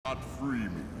free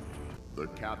me. The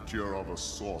capture of a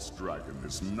source dragon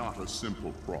is not a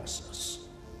simple process.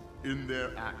 In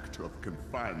their act of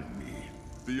confining me,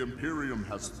 the Imperium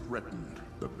has threatened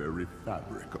the very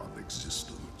fabric of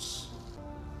existence.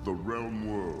 The realm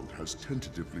world has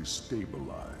tentatively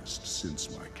stabilized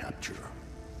since my capture.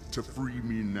 To free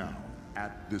me now,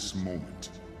 at this moment,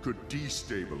 could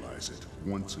destabilize it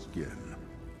once again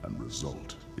and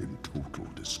result in total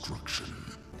destruction.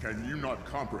 Can you not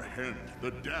comprehend the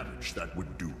damage that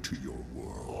would do to your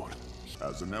world?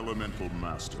 As an elemental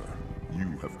master,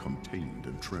 you have contained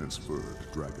and transferred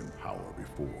dragon power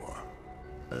before.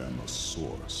 I am a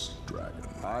source dragon.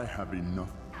 I have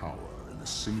enough power in a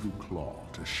single claw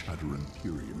to shatter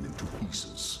Imperuim into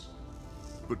pieces.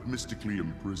 But mystically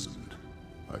imprisoned,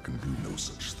 I can do no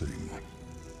such thing.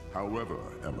 However,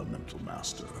 elemental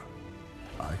master,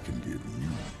 I can give you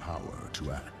power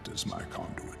to act as my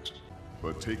conduit.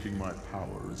 But taking my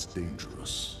power is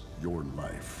dangerous. Your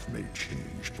life may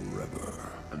change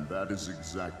forever. And that is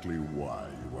exactly why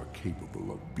you are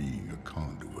capable of being a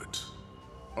conduit.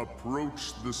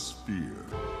 Approach the sphere.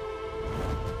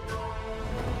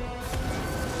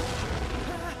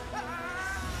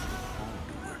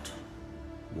 Conduit,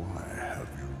 why have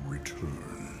you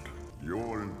returned?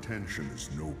 Your intention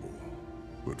is noble,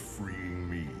 but freeing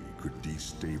me could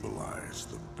destabilize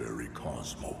the very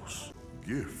cosmos.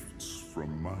 Gifts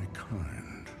from my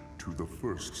kind to the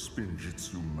first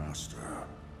Spinjitzu master.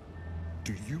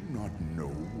 Do you not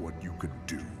know what you could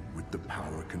do with the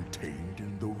power contained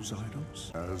in those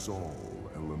items? As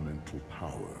all elemental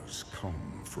powers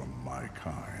come from my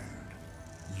kind,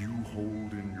 you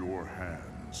hold in your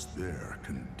hands their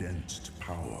condensed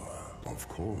power. Of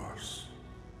course,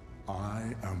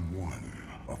 I am one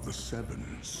of the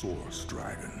 7 source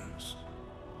dragons.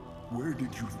 Where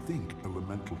did you think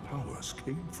elemental powers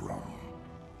came from?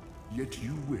 Yet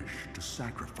you wish to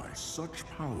sacrifice such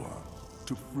power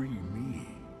to free me,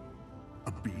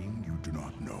 a being you do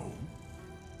not know?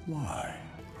 Why?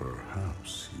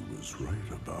 Perhaps he was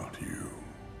right about you.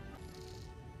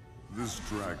 This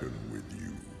dragon with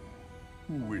you,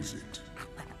 who is it?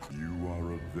 You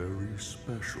are a very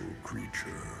special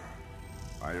creature.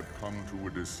 I have come to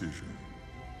a decision.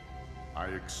 I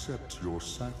accept your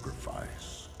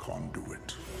sacrifice,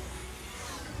 conduit.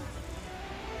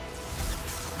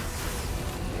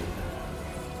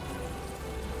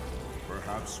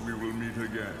 Perhaps we will meet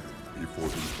again before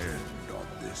the end of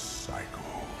this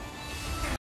cycle.